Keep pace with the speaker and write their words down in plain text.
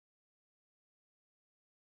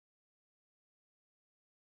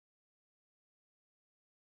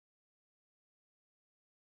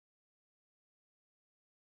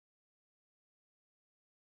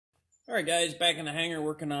All right, guys, back in the hangar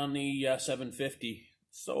working on the 750.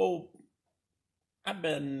 So I've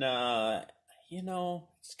been,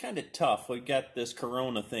 it's kind of tough. We got this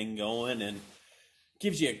Corona thing going and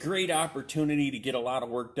gives you a great opportunity to get a lot of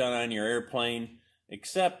work done on your airplane,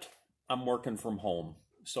 except I'm working from home.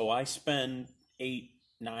 So I spend 8,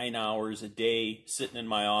 9 hours a day sitting in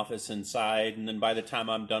my office inside, and then by the time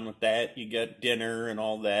I'm done with that, you get dinner and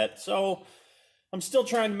all that. So I'm still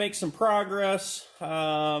trying to make some progress.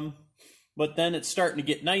 But then it's starting to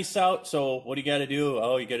get nice out, so what do you got to do?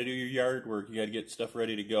 Oh, you got to do your yard work. You got to get stuff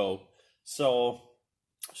ready to go. So,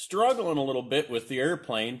 struggling a little bit with the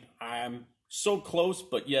airplane. I'm so close,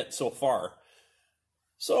 but yet so far.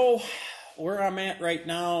 So, where I'm at right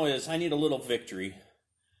now is I need a little victory.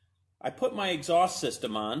 I put my exhaust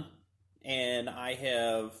system on, and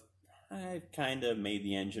I've kind of made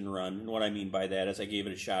the engine run. And what I mean by that is I gave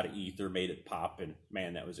it a shot of ether, made it pop, and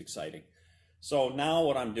man, that was exciting. So now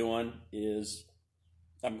what I'm doing is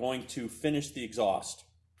I'm going to finish the exhaust.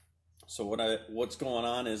 So what's going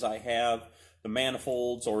on is I have the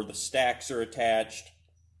manifolds or the stacks are attached.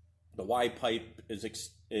 The Y pipe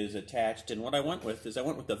is attached, and what I went with is the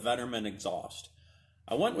Vetterman exhaust.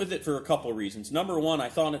 I went with it for a couple of reasons. Number one, I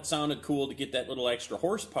thought it sounded cool to get that little extra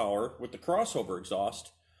horsepower with the crossover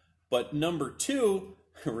exhaust. But number two,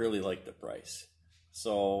 I really like the price.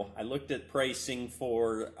 So I looked at pricing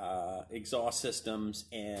for exhaust systems,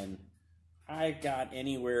 and I got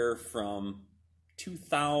anywhere from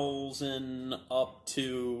 $2,000 up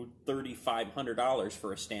to $3,500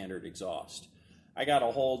 for a standard exhaust. I got a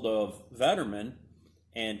hold of Vetterman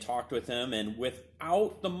and talked with him, and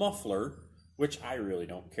without the muffler, which I really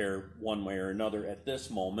don't care one way or another at this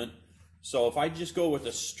moment. So if I just go with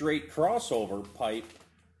a straight crossover pipe,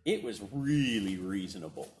 it was really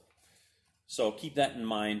reasonable. So keep that in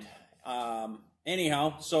mind.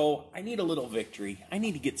 Anyhow, so I need a little victory. I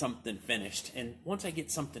need to get something finished. And once I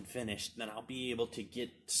get something finished, then I'll be able to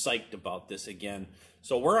get psyched about this again.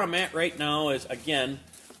 So where I'm at right now is, again,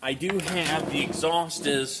 I do have the exhaust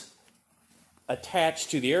is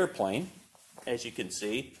attached to the airplane, as you can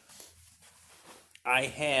see. I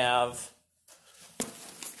have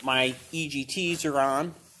my EGTs are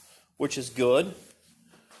on, which is good.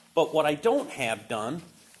 But what I don't have done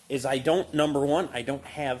is number one, I don't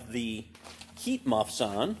have the heat muffs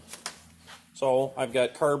on. So I've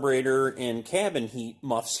got carburetor and cabin heat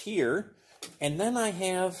muffs here. And then I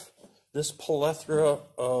have this plethora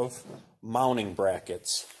of mounting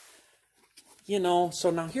brackets.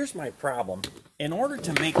 So now here's my problem. In order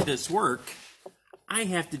to make this work, I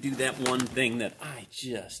have to do that one thing that I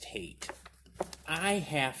just hate. I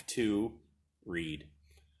have to read.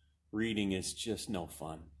 Reading is just no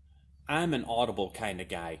fun. I'm an Audible kind of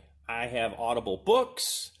guy. I have Audible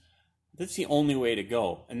books. That's the only way to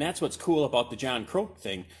go. And that's what's cool about the John Croak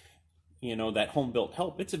thing. That home built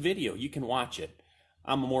help. It's a video. You can watch it.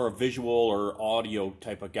 I'm more a visual or audio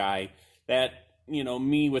type of guy. That,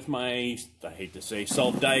 me with my, I hate to say,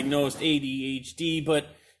 self-diagnosed ADHD, but,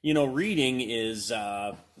 reading is,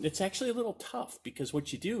 it's actually a little tough because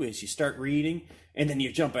what you do is you start reading and then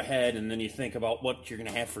you jump ahead and then you think about what you're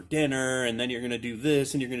going to have for dinner and then you're going to do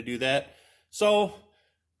this and you're going to do that. So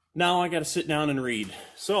now I got to sit down and read.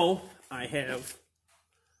 So I have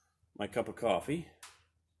my cup of coffee,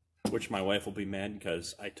 which my wife will be mad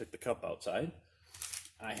because I took the cup outside.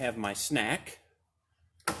 I have my snack,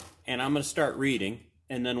 and I'm going to start reading.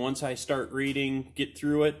 And then once I start reading, get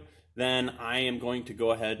through it, then I am going to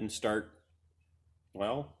go ahead and start,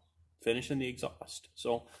 finishing the exhaust.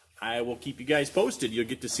 So I will keep you guys posted. You'll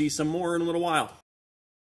get to see some more in a little while.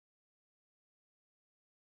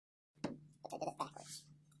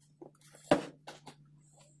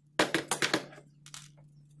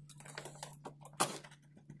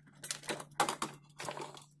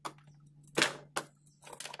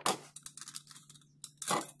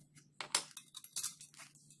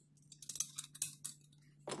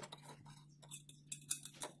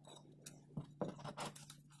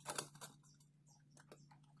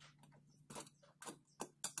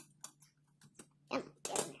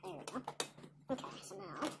 Okay, so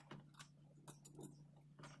now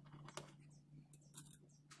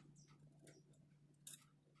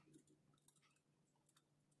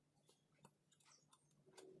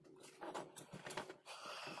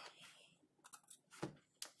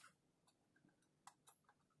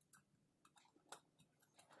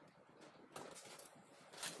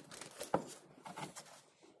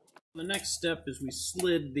the next step is we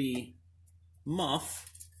slid the muff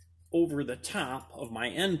over the top of my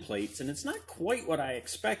end plates, and it's not quite what I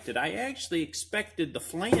expected. I actually expected the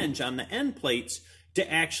flange on the end plates to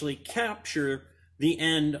actually capture the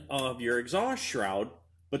end of your exhaust shroud,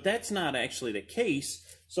 But that's not actually the case.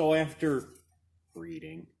 So after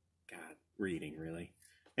reading, God, reading really.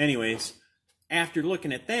 Anyways, after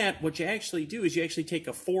looking at that, what you actually do is you actually take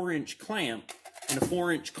a 4-inch clamp, and a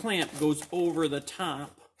 4-inch clamp goes over the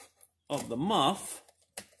top of the muff,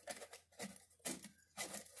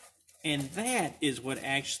 and that is what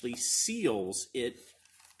actually seals it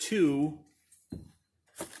to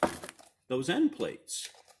those end plates,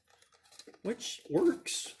 which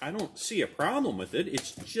works. I don't see a problem with it.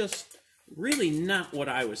 It's just really not what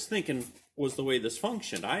I was thinking was the way this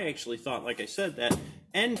functioned. I actually thought, like I said, that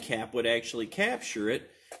end cap would actually capture it,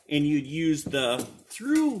 and you'd use the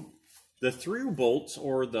through bolts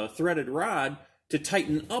or the threaded rod to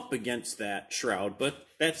tighten up against that shroud, but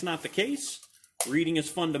that's not the case. Reading is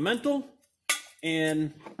fundamental,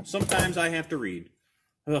 and sometimes I have to read.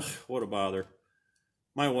 Ugh, what a bother.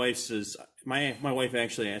 My wife says, my wife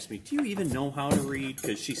actually asked me, do you even know how to read?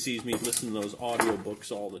 Because she sees me listen to those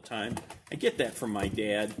audiobooks all the time. I get that from my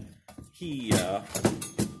dad. He's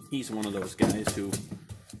one of those guys who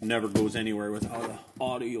never goes anywhere without an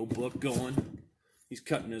audiobook going. He's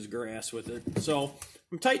cutting his grass with it. So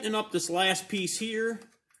I'm tightening up this last piece here,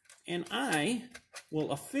 and I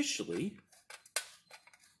officially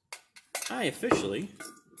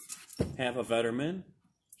have a Vetterman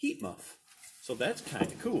heat muff. So that's kind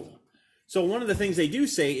of cool. So one of the things they do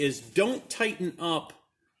say is don't tighten up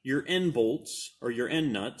your end bolts or your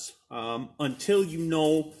end nuts until you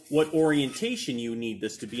know what orientation you need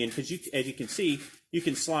this to be in, because as you can see, you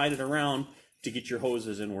can slide it around to get your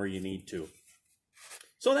hoses in where you need to.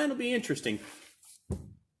 So that'll be interesting.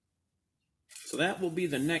 So that will be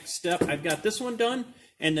the next step. I've got this one done,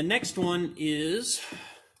 and the next one is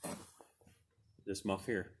this muff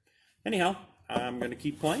here. Anyhow, I'm going to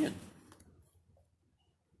keep playing.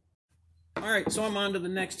 All right, so I'm on to the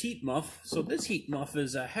next heat muff. So this heat muff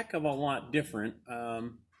is a heck of a lot different.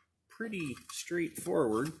 Pretty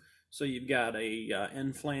straightforward. So you've got a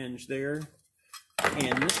end flange there.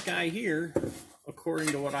 And this guy here, according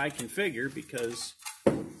to what I can figure, because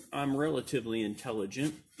I'm relatively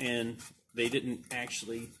intelligent and they didn't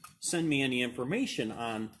actually send me any information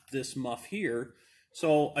on this muff here.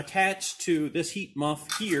 So attached to this heat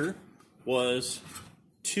muff here was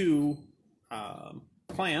 2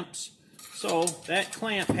 clamps. So that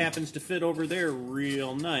clamp happens to fit over there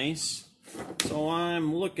real nice. So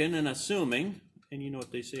I'm looking and assuming, and you know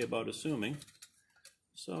what they say about assuming.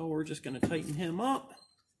 So we're just going to tighten him up.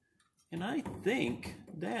 And I think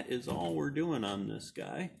that is all we're doing on this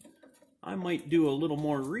guy. I might do a little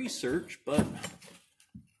more research, but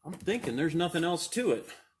I'm thinking there's nothing else to it.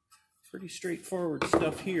 Pretty straightforward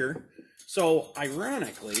stuff here. So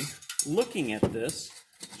ironically, looking at this,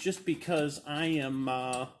 just because I am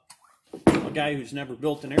a guy who's never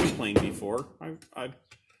built an airplane before,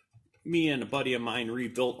 me and a buddy of mine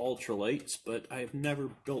rebuilt ultralights, but I've never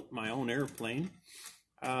built my own airplane.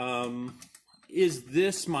 Is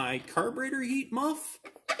this my carburetor heat muff,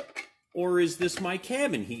 or is this my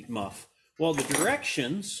cabin heat muff? Well, the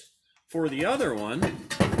directions for the other one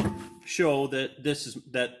show that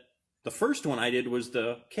the first one I did was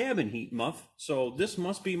the cabin heat muff, so this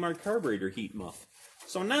must be my carburetor heat muff.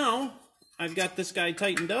 So now I've got this guy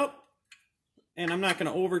tightened up, and I'm not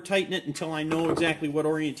going to over tighten it until I know exactly what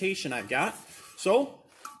orientation I've got. So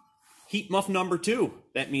heat muff number 2.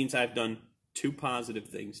 That means I've done 2 positive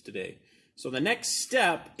things today. So the next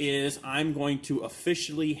step is I'm going to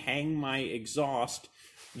officially hang my exhaust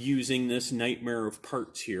using this nightmare of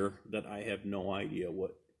parts here that I have no idea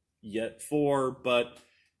what yet for, but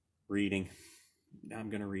reading. I'm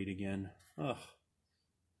going to read again. Ugh.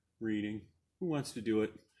 Reading. Who wants to do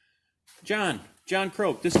it? John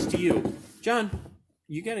Croak, this is to you. John,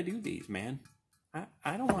 you got to do these, man.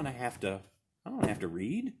 I don't want to have to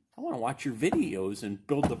read. I want to watch your videos and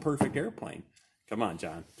build the perfect airplane. Come on,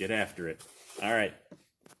 John, get after it. All right.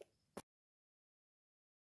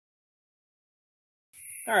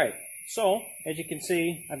 All right, so as you can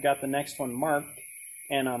see, I've got the next one marked,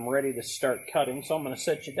 and I'm ready to start cutting. So I'm going to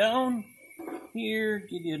set you down here,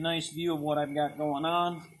 give you a nice view of what I've got going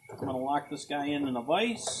on. I'm going to lock this guy in a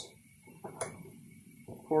vise.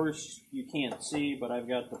 Of course, you can't see, but I've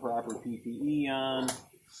got the proper PPE on.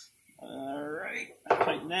 All right,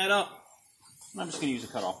 tighten that up. I'm just going to use a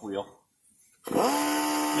cutoff wheel. Make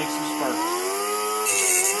some sparks.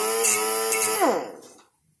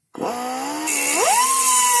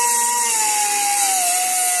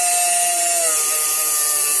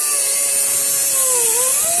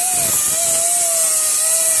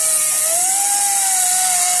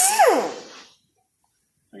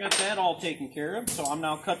 I got that all taken care of, so I'm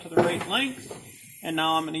now cut to the right length, and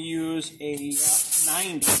now I'm going to use a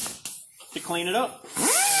 90 to clean it up.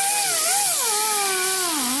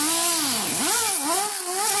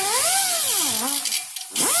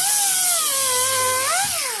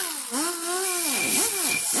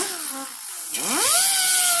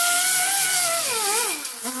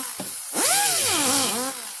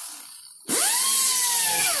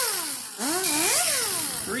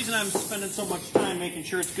 reason I'm spending so much time making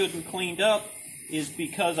sure it's good and cleaned up is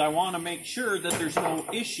because I want to make sure that there's no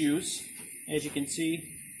issues. As you can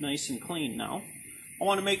see, nice and clean now. I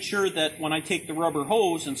want to make sure that when I take the rubber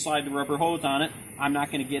hose and slide the rubber hose on it, I'm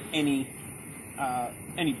not going to get any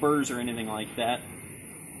burrs or anything like that.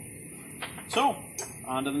 So,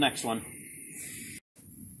 on to the next one.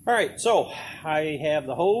 Alright, so I have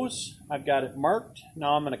the hose. I've got it marked.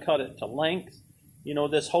 Now I'm going to cut it to length. You know,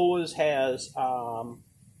 this hose has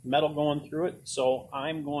metal going through it, so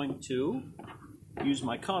I'm going to use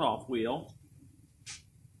my cutoff wheel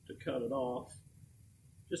to cut it off.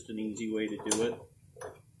 Just an easy way to do it.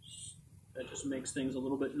 That just makes things a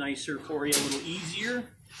little bit nicer for you, a little easier.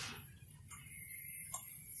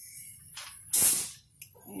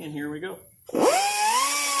 And here we go.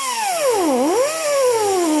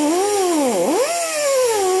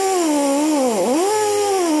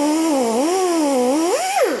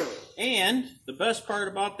 And the best part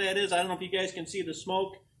about that is, I don't know if you guys can see the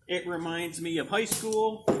smoke, it reminds me of high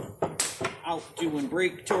school, out doing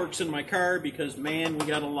brake torques in my car, because man, we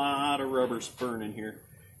got a lot of rubbers burning here.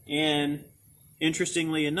 And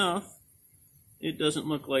interestingly enough, it doesn't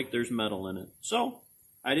look like there's metal in it. So,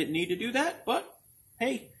 I didn't need to do that, but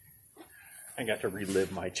hey, I got to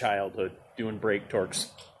relive my childhood doing brake torques.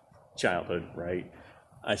 Childhood, right?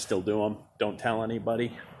 I still do them. Don't tell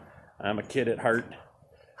anybody. I'm a kid at heart.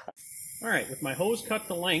 Alright, with my hose cut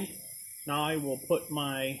to length, now I will put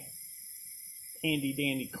my handy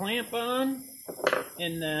dandy clamp on,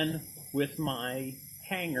 and then with my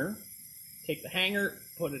hanger, take the hanger,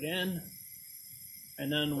 put it in,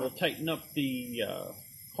 and then we'll tighten up the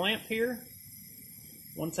clamp here.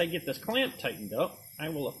 Once I get this clamp tightened up, I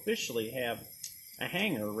will officially have a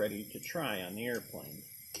hanger ready to try on the airplane.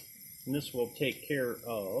 And this will take care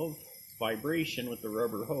of vibration with the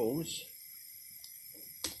rubber hose.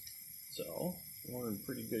 So, we're in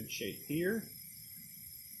pretty good shape here.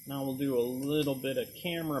 Now we'll do a little bit of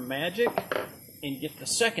camera magic and get the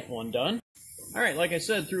second one done. Alright, like I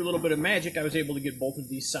said, through a little bit of magic, I was able to get both of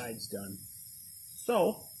these sides done.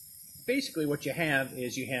 So, basically what you have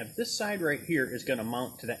is you have this side right here is going to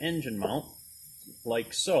mount to the engine mount,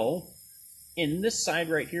 like so. And this side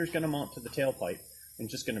right here is going to mount to the tailpipe and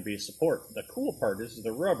just going to be a support. The cool part is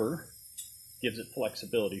the rubber gives it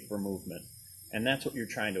flexibility for movement. And that's what you're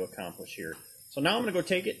trying to accomplish here. So now I'm going to go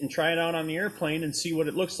take it and try it out on the airplane and see what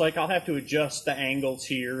it looks like. I'll have to adjust the angles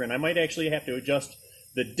here, and I might actually have to adjust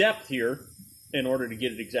the depth here in order to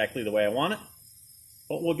get it exactly the way I want it.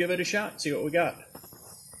 But we'll give it a shot and see what we got.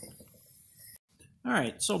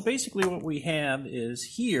 Alright, so basically what we have is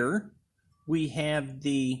here, we have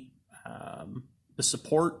the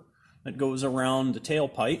support that goes around the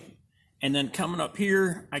tailpipe. And then coming up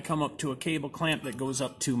here, I come up to a cable clamp that goes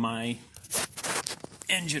up to my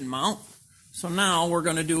engine mount. So now we're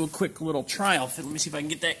going to do a quick little trial fit. Let me see if I can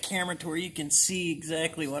get that camera to where you can see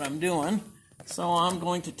exactly what I'm doing. So I'm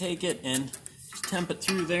going to take it and just temp it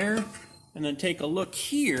through there, and then take a look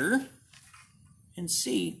here and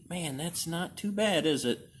see, man, that's not too bad, is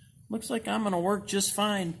it? Looks like I'm going to work just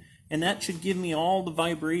fine, and that should give me all the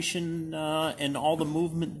vibration and all the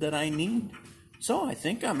movement that I need. So I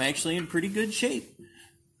think I'm actually in pretty good shape.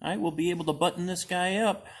 I will be able to button this guy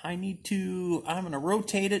up. I'm going to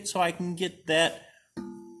rotate it so I can get that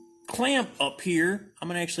clamp up here. I'm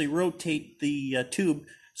going to actually rotate the tube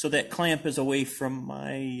so that clamp is away from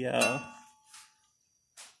my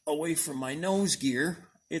nose gear.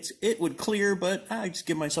 It would clear, but I just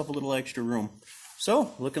give myself a little extra room.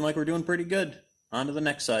 So, looking like we're doing pretty good. On to the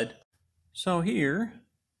next side. So here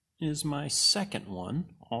is my second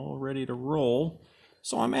one, all ready to roll.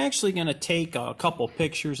 So I'm actually going to take a couple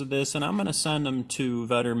pictures of this, and I'm going to send them to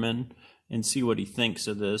Vetterman and see what he thinks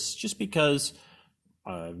of this, just because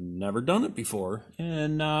I've never done it before,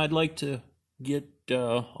 and I'd like to get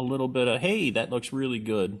a little bit of, hey, that looks really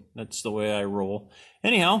good. That's the way I roll.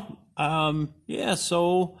 Anyhow, yeah,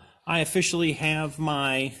 so I officially have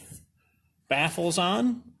my baffles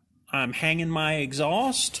on. I'm hanging my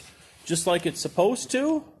exhaust just like it's supposed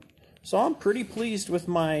to. So I'm pretty pleased with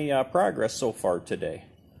my progress so far today.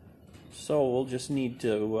 So we'll just need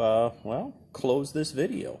to, well, close this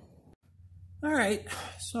video. Alright,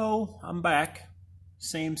 so I'm back.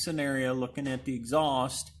 Same scenario, looking at the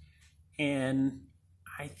exhaust. And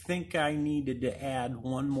I think I needed to add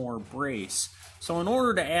one more brace. So in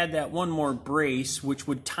order to add that one more brace, which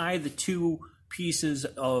would tie the two pieces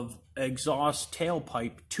of exhaust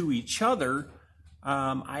tailpipe to each other,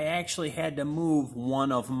 I actually had to move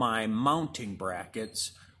one of my mounting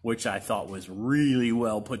brackets, which I thought was really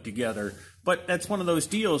well put together. But that's one of those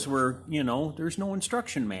deals where, you know, there's no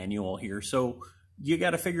instruction manual here. So you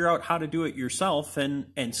got to figure out how to do it yourself.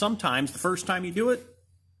 And sometimes the first time you do it,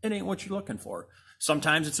 it ain't what you're looking for.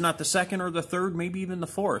 Sometimes it's not the second or the third, maybe even the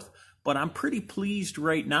fourth. But I'm pretty pleased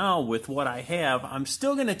right now with what I have. I'm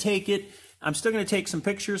still going to take it. I'm still going to take some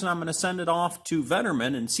pictures, and I'm going to send it off to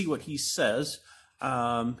Vetterman and see what he says.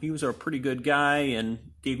 He was a pretty good guy and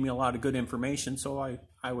gave me a lot of good information, so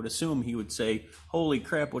I would assume he would say, holy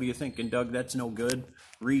crap, what are you thinking, Doug? That's no good.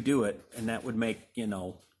 Redo it. And that would make,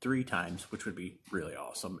 3 times, which would be really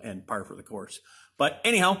awesome and par for the course. But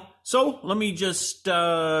anyhow, so let me just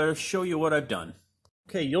show you what I've done.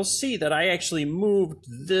 Okay, you'll see that I actually moved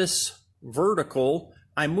this vertical.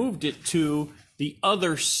 I moved it to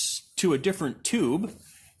to a different tube.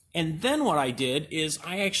 And then what I did is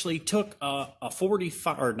I actually took a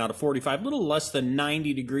 45, or not a 45, a little less than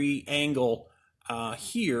 90-degree angle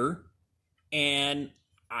here, and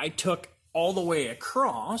I took all the way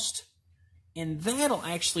across, and that'll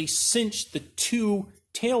actually cinch the 2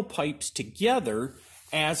 tailpipes together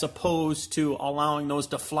as opposed to allowing those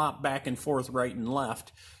to flop back and forth right and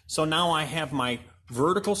left. So now I have my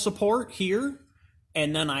vertical support here,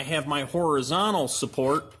 and then I have my horizontal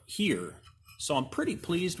support here. So I'm pretty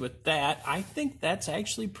pleased with that. I think that's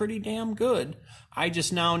actually pretty damn good. I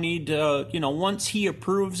just now need to, once he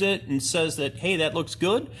approves it and says that, hey, that looks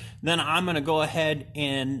good, then I'm going to go ahead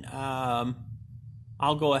and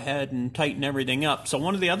I'll go ahead and tighten everything up. So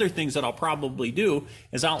one of the other things that I'll probably do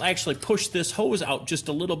is I'll actually push this hose out just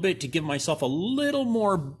a little bit to give myself a little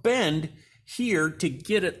more bend here to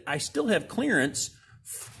get it. I still have clearance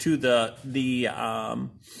to the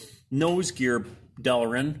nose gear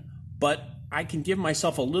Delrin, but I can give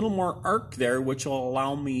myself a little more arc there, which will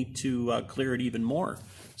allow me to clear it even more.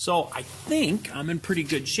 So I think I'm in pretty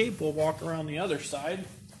good shape. We'll walk around the other side.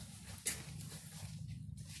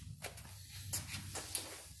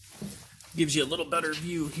 Gives you a little better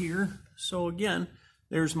view here. So again,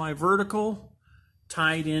 there's my vertical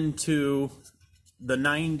tied into the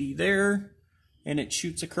 90 there, and it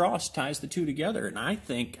shoots across, ties the 2 together. And I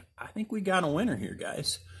think we got a winner here,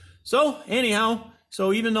 guys. So anyhow,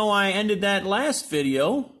 so even though I ended that last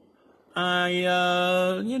video, I,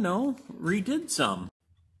 redid some.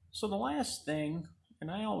 So the last thing, and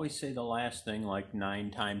I always say the last thing like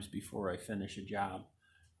 9 times before I finish a job.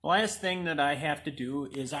 The last thing that I have to do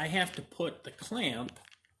is I have to put the clamp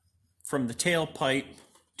from the tailpipe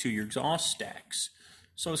to your exhaust stacks.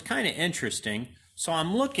 So it's kind of interesting. So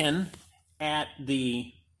I'm looking at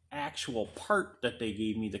the actual part that they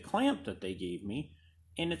gave me, the clamp that they gave me,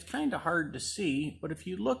 and it's kind of hard to see, but if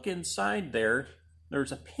you look inside there,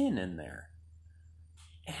 there's a pin in there.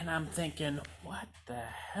 And I'm thinking, what the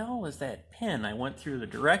hell is that pin? I went through the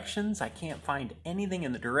directions. I can't find anything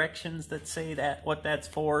in the directions that say what that's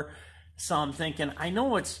for. So I'm thinking, I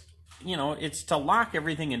know it's, it's to lock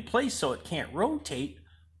everything in place so it can't rotate,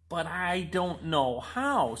 but I don't know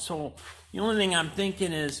how. So the only thing I'm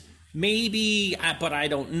thinking is maybe, but I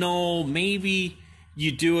don't know, maybe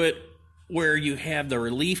you do it where you have the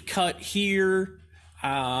relief cut here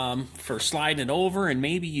for sliding it over, and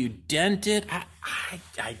maybe you dent it.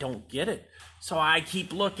 I don't get it. So I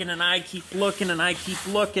keep looking and I keep looking and I keep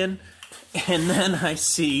looking, and then I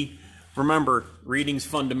see, remember, reading's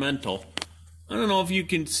fundamental. I don't know if you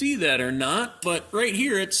can see that or not, but right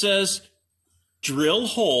here it says drill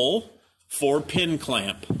hole for pin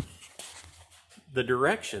clamp. The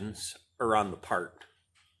directions are on the part.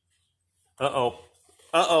 Uh-oh.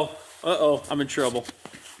 Uh-oh. Uh-oh. I'm in trouble.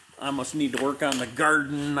 I must need to work on the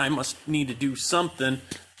garden. I must need to do something.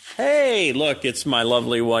 Hey, look, it's my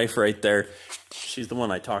lovely wife right there. She's the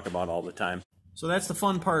one I talk about all the time. So that's the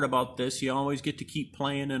fun part about this. You always get to keep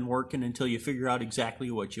playing and working until you figure out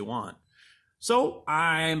exactly what you want. So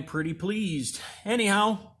I'm pretty pleased.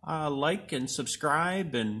 Anyhow, like and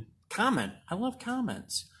subscribe and comment. I love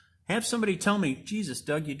comments. Have somebody tell me, Jesus,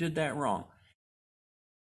 Doug, you did that wrong.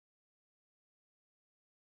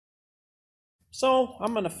 So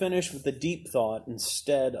I'm going to finish with the deep thought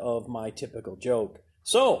instead of my typical joke.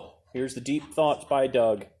 So here's the deep thoughts by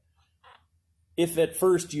Doug. If at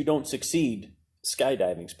first you don't succeed,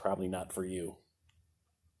 skydiving's probably not for you.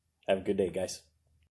 Have a good day, guys.